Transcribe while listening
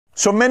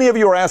So many of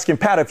you are asking,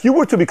 Pat, if you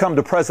were to become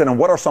the president,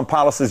 what are some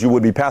policies you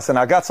would be passing?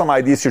 I got some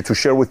ideas here to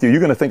share with you.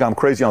 You're going to think I'm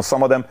crazy on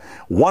some of them.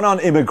 One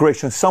on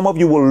immigration. Some of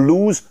you will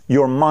lose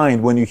your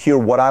mind when you hear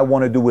what I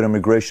want to do with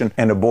immigration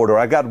and the border.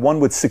 I got one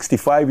with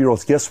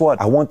 65-year-olds. Guess what?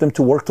 I want them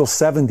to work till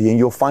 70, and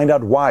you'll find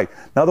out why.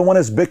 Another one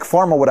is Big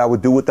Pharma, what I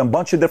would do with them.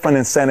 Bunch of different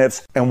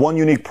incentives and one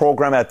unique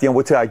program at the end.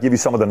 I give you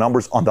some of the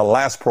numbers on the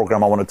last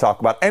program I want to talk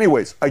about.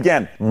 Anyways,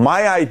 again,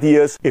 my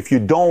ideas. If you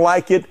don't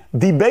like it,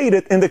 debate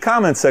it in the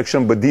comment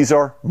section, but these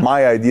are my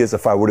ideas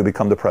if I were to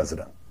become the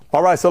president.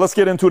 All right, so let's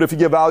get into it. If you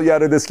get value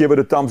out of this, give it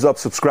a thumbs up,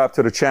 subscribe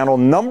to the channel.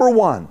 Number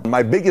one,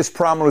 my biggest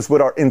problem is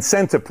with our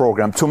incentive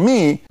program. To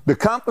me, the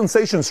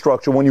compensation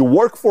structure, when you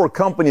work for a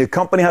company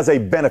has a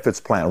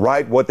benefits plan,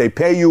 right? What they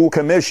pay you,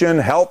 commission,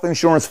 health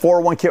insurance,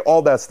 401k,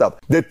 all that stuff.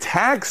 The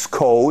tax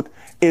code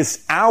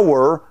is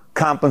our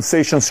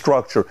compensation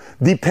structure.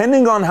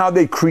 Depending on how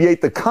they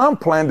create the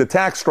comp plan, the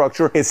tax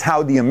structure is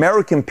how the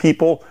American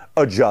people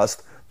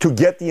adjust to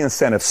get the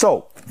incentive.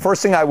 So,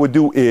 first thing I would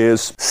do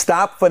is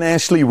stop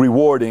financially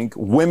rewarding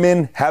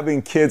women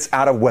having kids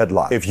out of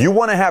wedlock. If you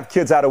want to have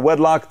kids out of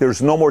wedlock,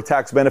 there's no more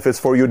tax benefits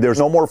for you. There's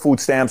no more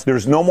food stamps.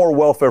 There's no more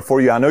welfare for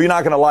you. I know you're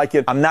not going to like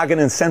it. I'm not going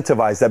to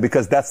incentivize that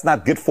because that's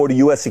not good for the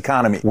U.S.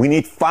 economy. We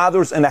need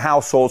fathers in the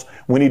households.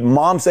 We need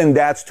moms and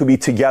dads to be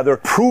together.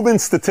 Proven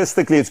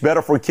statistically, it's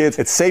better for kids.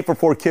 It's safer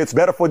for kids,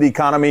 better for the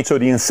economy. So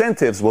the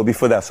incentives will be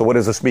for that. So what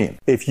does this mean?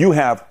 If you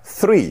have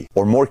 3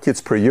 or more kids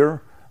per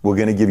year, we're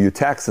going to give you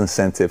tax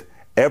incentive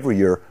every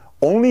year.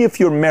 Only if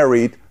you're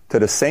married to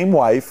the same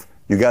wife,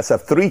 you guys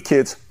have 3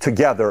 kids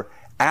together.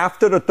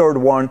 After the 3rd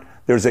one,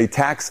 there's a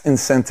tax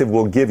incentive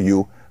we'll give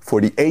you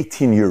for the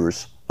 18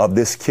 years of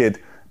this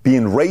kid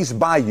being raised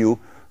by you.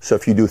 So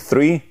if you do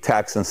 3,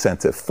 tax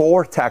incentive,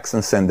 4, tax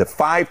incentive,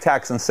 5,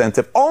 tax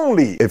incentive,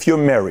 only if you're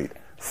married.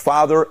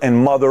 Father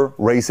and mother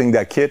raising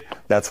that kid,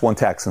 that's 1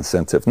 tax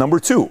incentive. Number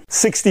 2,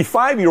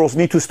 65-year-olds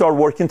need to start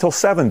working till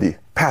 70.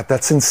 Pat,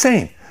 that's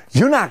insane.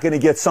 You're not going to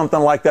get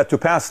something like that to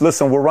pass.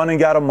 Listen, we're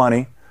running out of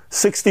money.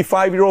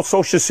 65-year-old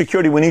Social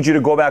Security, we need you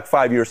to go back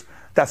 5 years.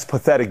 That's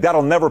pathetic.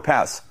 That'll never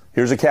pass.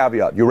 Here's a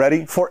caveat. You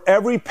ready? For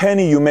every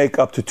penny you make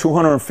up to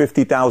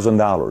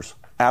 $250,000,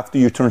 after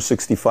you turn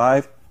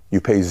 65,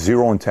 you pay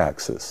 0 in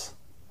taxes.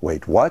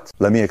 Wait, what?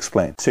 Let me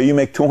explain. Say you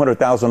make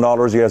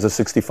 $200,000 a year as a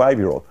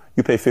 65-year-old.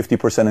 You pay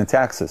 50% in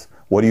taxes.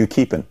 What are you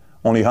keeping?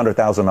 Only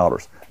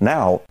 $100,000.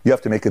 Now, you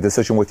have to make a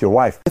decision with your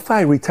wife. If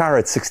I retire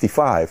at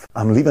 65,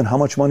 I'm leaving how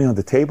much money on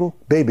the table?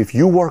 Babe, if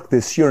you work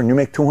this year and you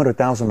make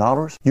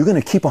 $200,000, you're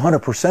going to keep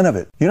 100% of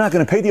it. You're not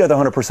going to pay the other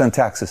 100%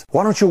 taxes.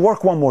 Why don't you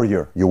work 1 more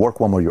year? You work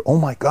 1 more year. Oh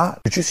my God.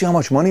 Did you see how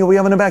much money we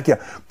have in the bank?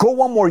 Yeah. Go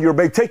 1 more year,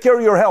 babe. Take care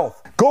of your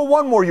health. Go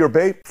 1 more year,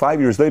 babe.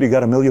 5 years later, you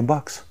got $1 million.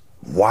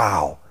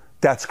 Wow.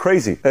 That's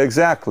crazy.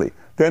 Exactly.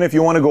 Then if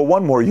you want to go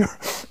 1 more year,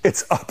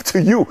 it's up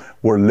to you.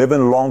 We're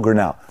living longer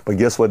now. But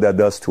guess what that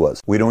does to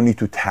us? We don't need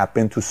to tap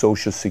into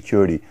Social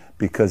Security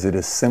because it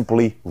is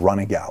simply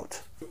running out.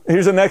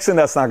 Here's the next thing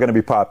that's not going to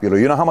be popular.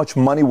 You know how much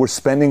money we're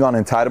spending on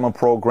entitlement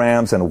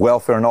programs and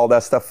welfare and all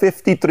that stuff?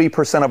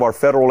 53% of our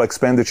federal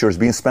expenditure is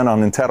being spent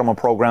on entitlement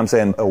programs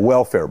and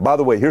welfare. By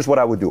the way, here's what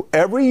I would do.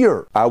 Every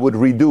year, I would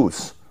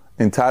reduce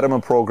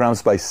entitlement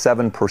programs by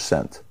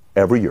 7%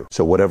 every year.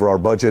 So whatever our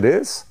budget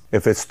is,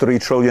 if it's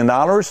 $3 trillion,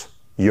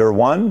 year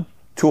 1,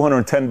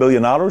 $210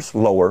 billion,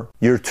 lower.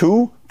 Year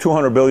 2,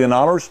 $200 billion,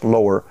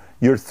 lower.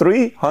 Year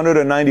 3,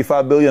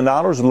 $195 billion,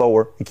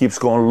 lower. It keeps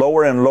going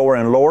lower and lower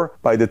and lower.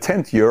 By the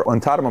 10th year,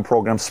 entitlement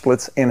program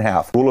splits in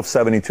half. Rule of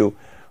 72.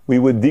 We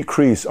would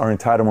decrease our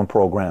entitlement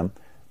program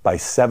by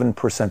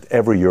 7%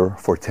 every year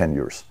for 10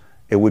 years.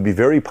 It would be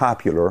very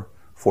popular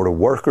for the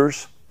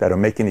workers that are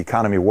making the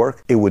economy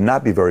work. It would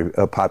not be very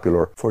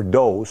popular for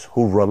those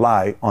who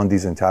rely on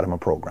these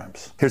entitlement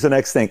programs. Here's the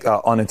next thing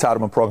on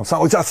entitlement programs.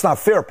 Oh, that's not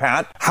fair,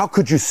 Pat. How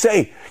could you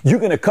say you're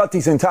going to cut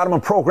these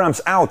entitlement programs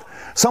out?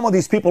 Some of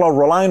these people are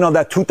relying on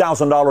that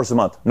 $2,000 a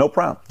month. No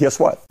problem. Guess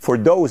what? For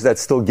those that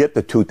still get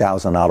the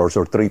 $2,000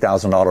 or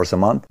 $3,000 a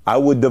month, I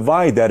would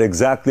divide that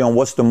exactly on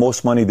what's the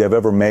most money they've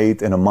ever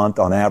made in a month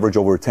on average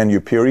over a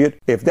 10-year period.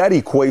 If that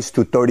equates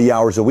to 30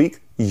 hours a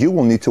week, you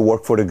will need to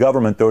work for the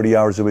government 30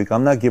 hours a week.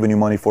 I'm not giving you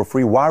money for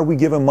free. Why are we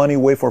giving money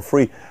away for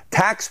free?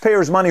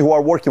 Taxpayers' money who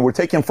are working, we're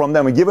taking from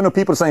them and giving to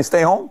people saying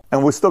stay home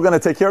and we're still going to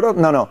take care of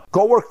them? No.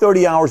 Go work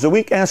 30 hours a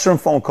week answering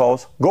phone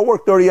calls. Go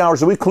work 30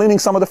 hours a week cleaning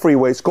some of the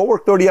freeways. Go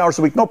work 30 hours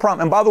a week. No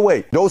problem. And by the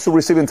way, those who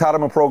receive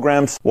entitlement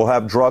programs will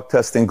have drug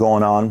testing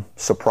going on.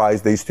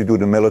 Surprise, they used to do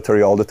the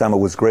military all the time. It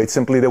was great.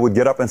 Simply, they would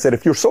get up and say,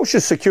 if your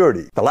Social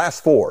Security, the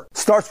last 4,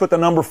 starts with the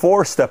number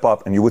 4, step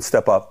up, and you would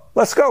step up.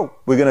 Let's go.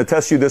 We're going to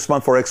test you this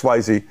month for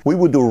XYZ. We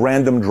would do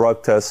random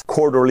drug tests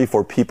quarterly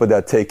for people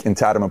that take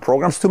entitlement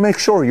programs to make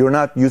sure you're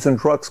not using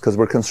drugs because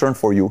we're concerned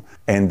for you.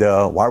 And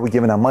why are we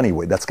giving that money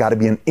away? That's got to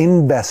be an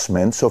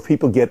investment so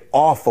people get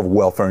off of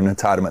welfare and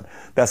entitlement.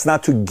 That's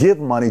not to give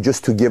money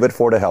just to give it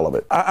for the hell of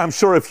it. I'm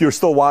sure if you're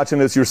still watching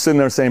this, you're sitting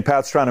there saying,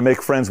 Pat's trying to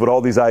make friends with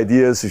all these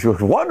ideas.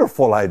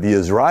 Wonderful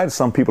ideas, right?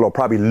 Some people are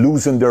probably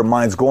losing their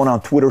minds going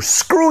on Twitter.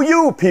 Screw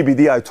you,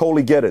 PBD. I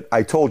totally get it.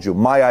 I told you,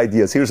 my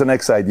ideas. Here's the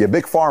next idea.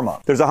 Big Pharma.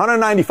 Pharma. There's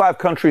 195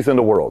 countries in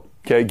the world,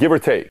 okay, give or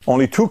take.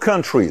 Only 2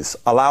 countries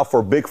allow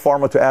for Big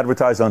Pharma to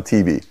advertise on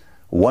TV.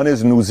 One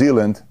is New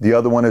Zealand, the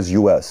other one is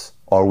US.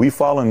 Are we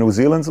following New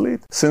Zealand's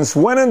lead? Since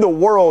when in the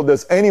world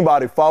does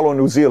anybody follow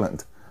New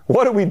Zealand?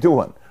 What are we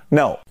doing?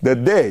 No, the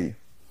day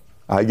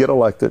I get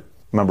elected,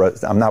 remember,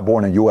 I'm not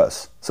born in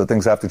US, so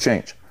things have to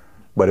change.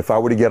 But if I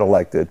were to get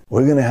elected,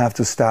 we're going to have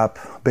to stop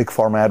Big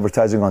Pharma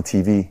advertising on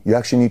TV. You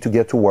actually need to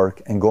get to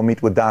work and go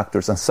meet with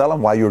doctors and sell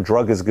them why your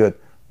drug is good.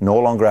 No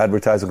longer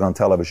advertising on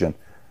television.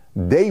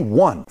 Day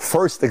one,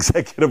 first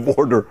executive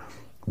order,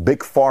 Big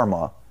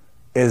Pharma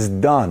is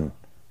done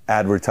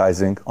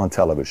advertising on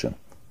television.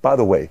 By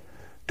the way,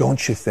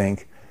 don't you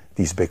think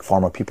these Big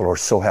Pharma people are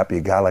so happy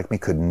a guy like me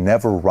could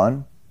never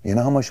run? You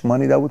know how much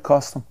money that would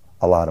cost them?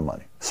 A lot of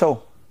money.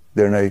 So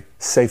they're in a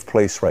safe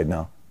place right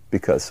now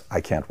because I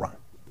can't run.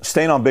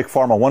 Staying on Big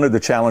Pharma, one of the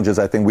challenges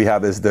I think we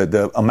have is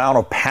the amount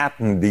of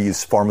patent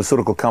these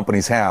pharmaceutical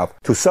companies have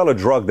to sell a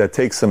drug that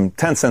takes them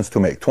 10 cents to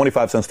make,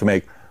 25 cents to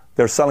make.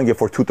 They're selling it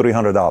for $200,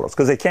 $300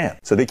 because they can.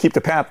 So they keep the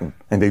patent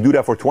and they do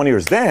that for 20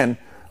 years. Then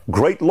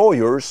great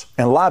lawyers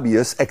and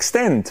lobbyists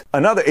extend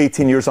another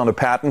 18 years on the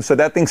patent so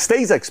that thing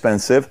stays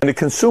expensive and the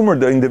consumer,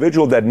 the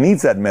individual that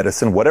needs that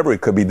medicine, whatever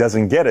it could be,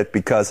 doesn't get it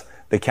because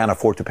they can't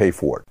afford to pay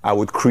for it. I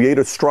would create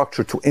a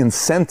structure to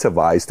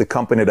incentivize the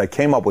company that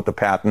came up with the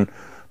patent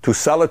to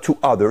sell it to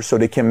others so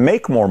they can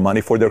make more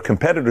money for their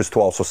competitors to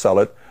also sell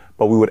it.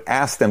 But we would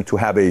ask them to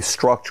have a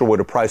structure where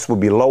the price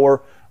would be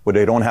lower, where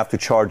they don't have to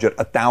charge it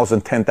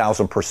 1,000,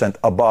 10,000%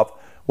 above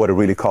what it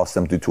really costs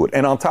them to do it.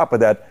 And on top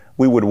of that,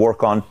 we would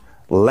work on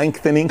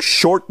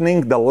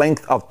shortening the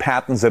length of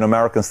patents in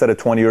America. Instead of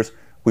 20 years,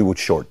 we would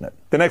shorten it.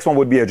 The next one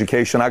would be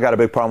education. I got a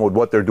big problem with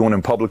what they're doing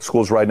in public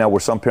schools right now,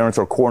 where some parents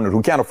are cornered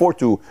who can't afford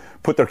to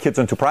put their kids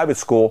into private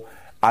school.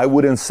 I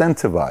would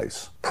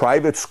incentivize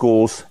private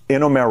schools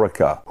in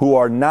America who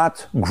are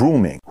not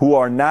grooming, who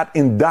are not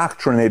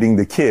indoctrinating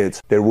the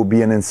kids. There will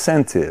be an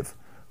incentive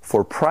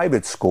for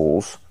private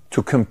schools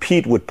to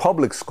compete with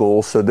public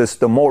schools. So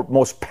the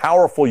most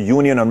powerful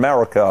union in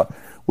America,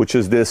 which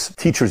is this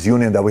teachers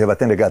union that we have, I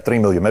think they got 3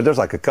 million members. There's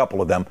like a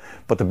couple of them,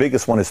 but the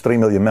biggest one is 3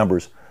 million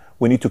members.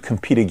 We need to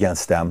compete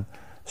against them.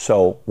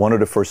 So one of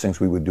the first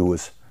things we would do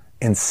is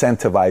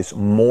incentivize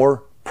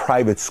more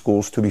private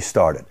schools to be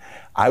started.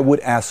 I would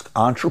ask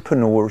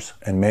entrepreneurs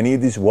and many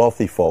of these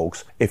wealthy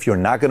folks, if you're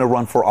not going to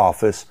run for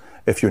office,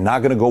 if you're not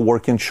going to go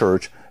work in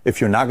church, if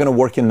you're not going to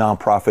work in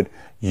nonprofit,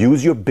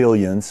 use your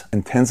billions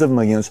and tens of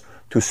millions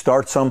to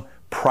start some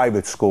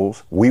private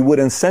schools. We would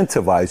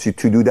incentivize you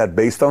to do that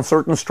based on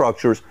certain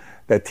structures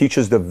that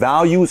teaches the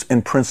values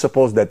and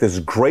principles that this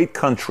great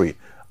country,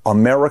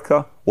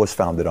 America, was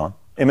founded on.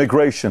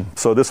 Immigration.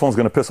 So this one's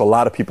going to piss a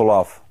lot of people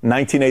off.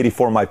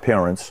 1984, my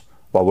parents,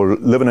 while we're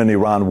living in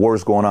Iran,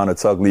 war's going on,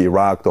 it's ugly,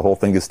 Iraq, the whole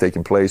thing is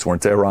taking place, we're in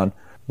Tehran.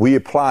 We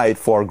applied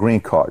for our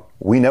green card.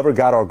 We never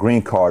got our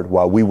green card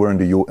while we were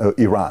in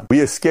Iran.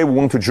 We escaped,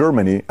 went to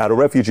Germany at a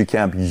refugee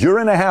camp. Year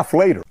and a half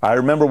later, I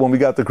remember when we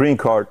got the green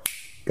card,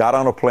 got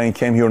on a plane,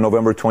 came here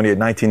November 28,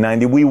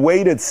 1990. We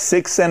waited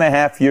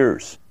 6.5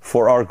 years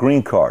for our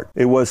green card.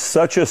 It was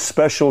such a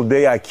special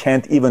day, I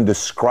can't even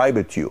describe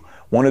it to you.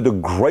 One of the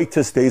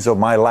greatest days of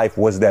my life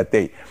was that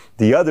day.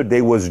 The other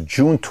day was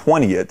June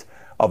 20th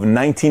of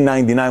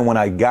 1999 when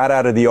I got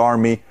out of the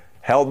Army,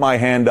 held my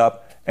hand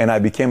up, and I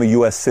became a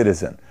U.S.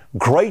 citizen.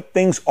 Great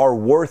things are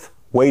worth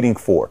waiting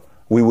for.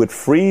 We would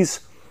freeze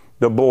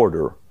the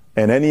border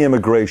and any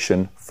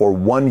immigration for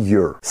 1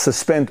 year.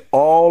 Suspend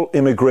all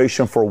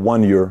immigration for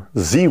 1 year.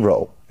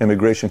 Zero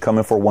immigration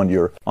coming for 1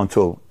 year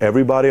until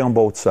everybody on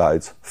both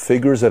sides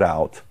figures it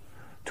out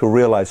to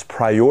realize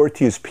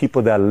priority is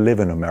people that live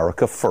in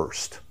America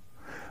first.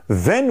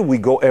 Then we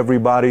go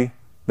everybody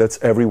that's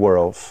everywhere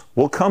else.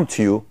 We'll come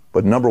to you,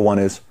 but number one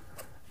is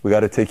we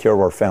got to take care of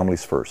our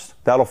families first.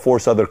 That'll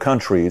force other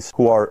countries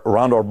who are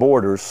around our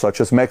borders,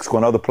 such as Mexico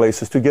and other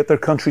places, to get their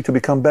country to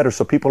become better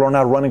so people are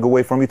not running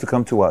away from you to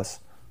come to us.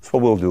 That's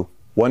what we'll do.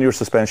 1 year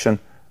suspension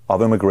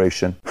of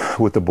immigration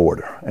with the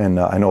border. And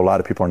I know a lot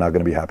of people are not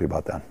going to be happy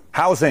about that.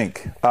 Housing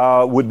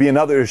would be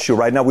another issue.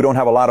 Right now, we don't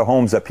have a lot of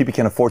homes that people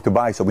can afford to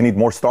buy, so we need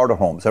more starter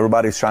homes.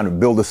 Everybody's trying to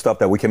build the stuff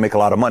that we can make a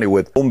lot of money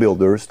with. Home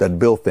builders that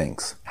build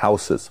things,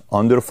 houses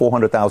under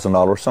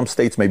 $400,000. Some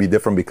states may be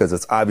different because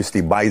it's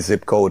obviously by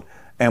zip code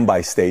and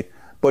by state.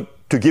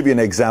 But to give you an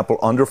example,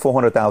 under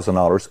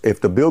 $400,000, if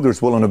the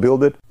builder's willing to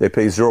build it, they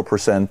pay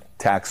 0%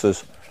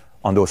 taxes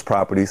on those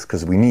properties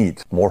because we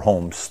need more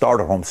homes,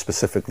 starter homes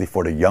specifically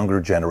for the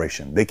younger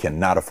generation. They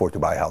cannot afford to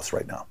buy a house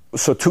right now.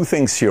 So 2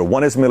 things here.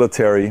 One is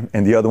military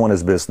and the other one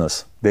is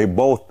business. They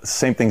both,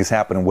 same thing is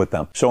happening with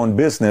them. So in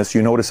business,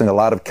 you're noticing a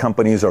lot of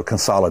companies are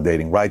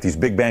consolidating, right? These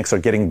big banks are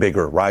getting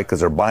bigger, right? Because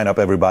they're buying up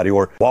everybody.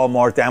 Or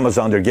Walmart,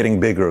 Amazon, they're getting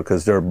bigger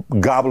because they're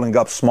gobbling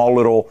up small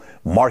little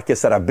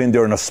markets that have been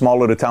there in a small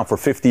little town for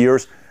 50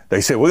 years. They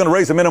say, we're going to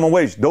raise the minimum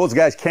wage. Those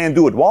guys can't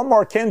do it.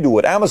 Walmart can do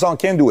it. Amazon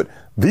can do it.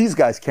 These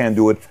guys can't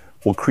do it.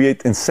 will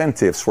create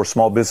incentives for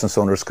small business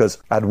owners, because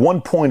at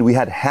one point we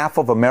had half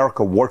of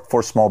America work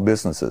for small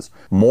businesses.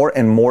 More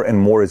and more and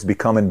more is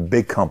becoming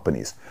big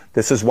companies.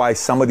 This is why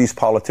some of these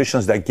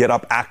politicians that get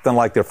up acting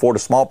like they're for the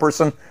small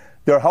person,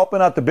 they're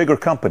helping out the bigger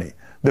company.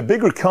 The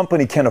bigger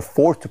company can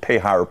afford to pay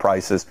higher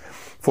prices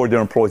for their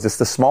employees. It's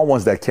the small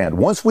ones that can't.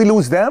 Once we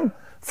lose them,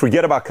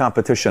 forget about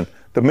competition.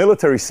 The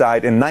military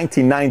side, in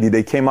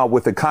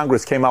 1990,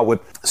 Congress came out with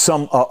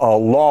some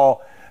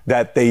law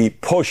that they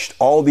pushed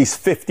all these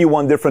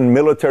 51 different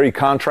military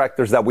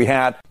contractors that we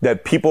had,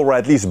 that people were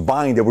at least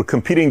buying, they were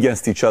competing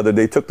against each other.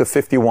 They took the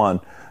 51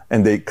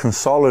 and they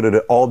consolidated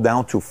it all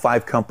down to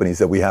 5 companies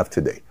that we have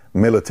today.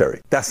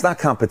 Military. That's not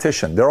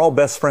competition. They're all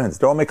best friends.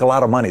 They all make a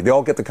lot of money. They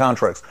all get the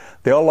contracts.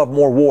 They all love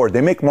more war.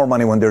 They make more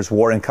money when there's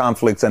war and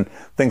conflicts and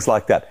things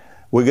like that.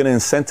 We're going to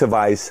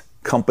incentivize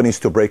companies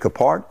to break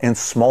apart and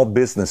small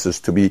businesses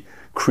to be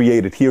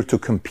created here to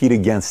compete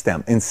against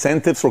them.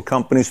 Incentives for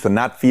companies to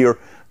not fear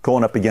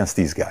going up against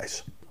these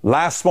guys.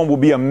 Last one will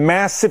be a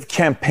massive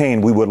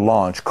campaign we would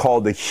launch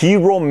called the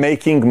Hero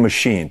Making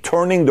Machine,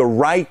 turning the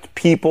right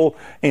people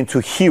into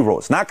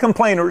heroes, not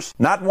complainers,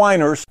 not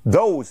whiners,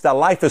 those that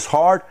life is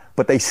hard,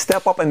 but they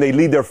step up and they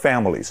lead their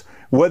families.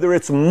 Whether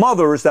it's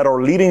mothers that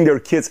are leading their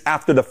kids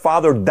after the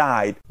father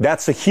died,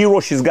 that's a hero.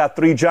 She's got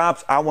 3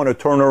 jobs. I want to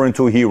turn her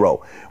into a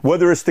hero.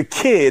 Whether it's the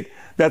kid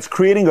that's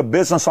creating a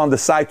business on the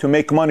side to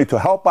make money to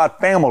help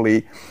out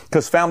family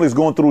because family's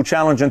going through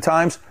challenging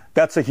times,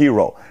 that's a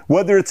hero.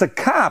 Whether it's a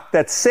cop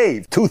that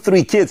saved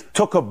 2-3 kids,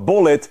 took a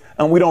bullet,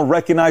 and we don't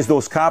recognize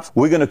those cops,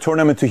 we're going to turn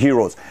them into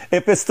heroes.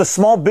 If it's the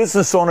small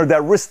business owner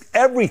that risked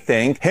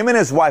everything, him and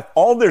his wife,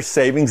 all their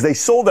savings, they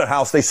sold their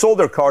house, they sold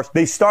their cars,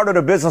 they started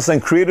a business and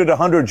created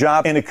 100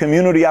 jobs in a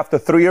community after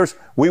 3 years,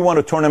 we want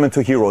to turn them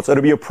into heroes.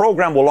 It'll be a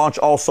program we'll launch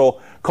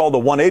also called the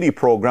 180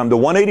 program. The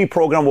 180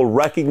 program will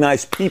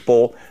recognize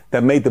people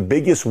that made the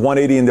biggest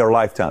 180 in their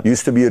lifetime.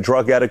 Used to be a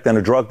drug addict and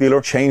a drug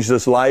dealer, changed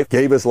his life,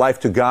 gave his life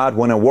to God,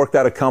 went and worked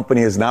at a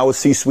company, is now a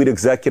C-suite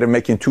executive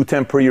making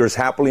 $210 per year, is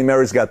happily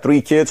married, has got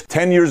 3 kids.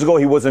 10 years ago,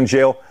 he was in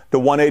jail. The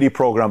 180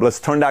 program.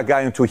 Let's turn that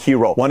guy into a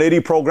hero. 180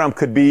 program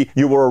could be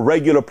you were a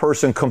regular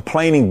person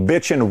complaining,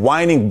 bitching,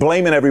 whining,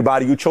 blaming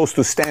everybody. You chose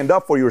to stand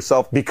up for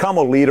yourself, become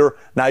a leader.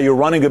 Now you're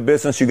running a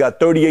business. You got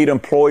 38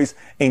 employees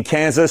in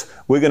Kansas.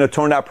 We're going to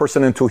turn that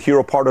person into a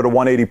hero, part of the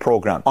 180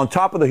 program. On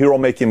top of the Hero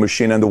Making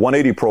Machine and the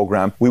 180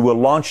 program, we will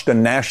launch the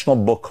National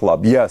Book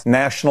Club. Yes,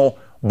 National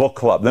Book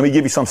Club. Let me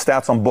give you some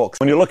stats on books.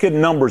 When you look at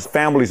numbers,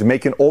 families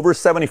making over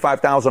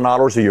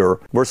 $75,000 a year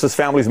versus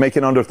families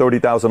making under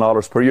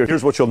 $30,000 per year,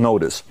 here's what you'll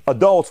notice.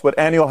 Adults with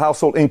annual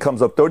household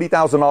incomes of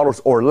 $30,000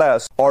 or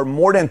less are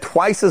more than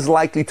twice as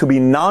likely to be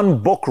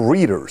non-book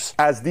readers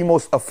as the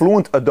most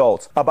affluent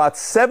adults. About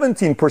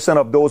 17%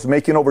 of those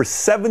making over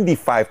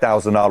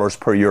 $75,000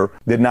 per year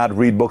did not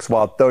read books,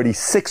 while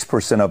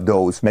 36% of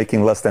those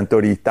making less than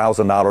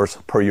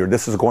 $30,000 per year.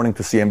 This is according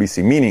to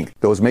CNBC, meaning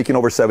those making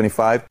over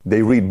 75,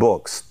 they read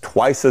books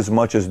twice as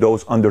much as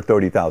those under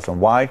 30,000.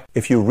 Why?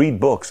 If you read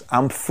books,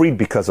 I'm freed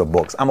because of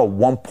books. I'm a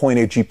 1.8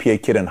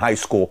 GPA kid in high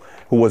school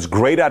who was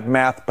great at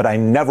math, but I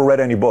never read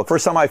any book.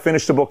 First time I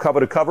finished a book cover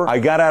to cover, I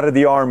got out of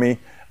the Army.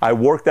 I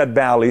worked at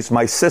Bally's.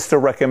 My sister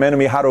recommended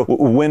me how to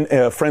win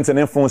friends and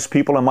influence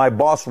people. And my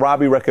boss,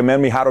 Robbie,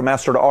 recommended me how to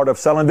master the art of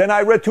selling. Then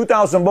I read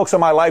 2,000 books and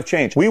my life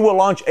changed. We will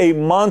launch a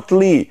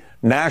monthly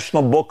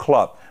National Book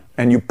Club.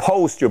 And you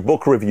post your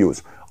book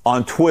reviews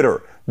on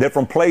Twitter,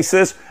 different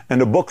places, and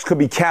the books could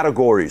be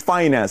categories.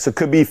 Finance, it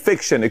could be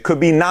fiction, it could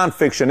be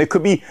nonfiction, it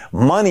could be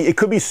money, it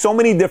could be so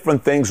many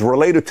different things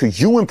related to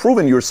you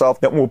improving yourself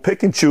that we'll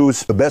pick and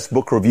choose the best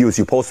book reviews.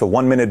 You post a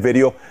 1-minute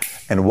video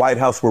and White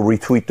House will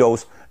retweet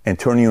those and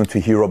turn you into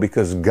a hero,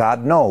 because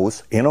God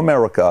knows in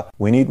America,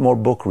 we need more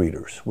book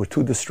readers. We're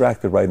too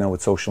distracted right now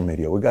with social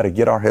media. We got to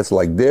get our heads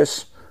like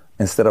this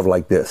instead of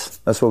like this.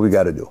 That's what we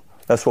got to do.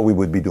 That's what we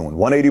would be doing.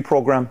 180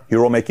 program,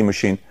 Hero Making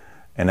Machine,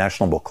 and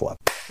National Book Club.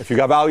 If you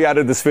got value out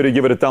of this video,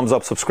 give it a thumbs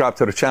up, subscribe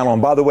to the channel.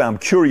 And by the way, I'm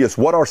curious,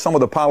 what are some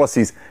of the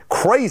policies,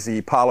 crazy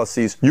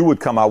policies, you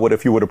would come out with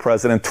if you were the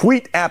president?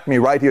 Tweet at me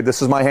right here.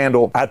 This is my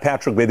handle, at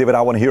Patrick B. David.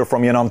 I want to hear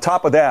from you. And on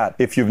top of that,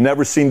 if you've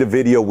never seen the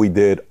video we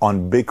did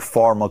on Big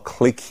Pharma,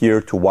 click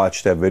here to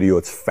watch that video.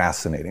 It's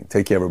fascinating.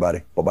 Take care,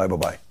 everybody. Bye-bye,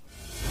 bye-bye.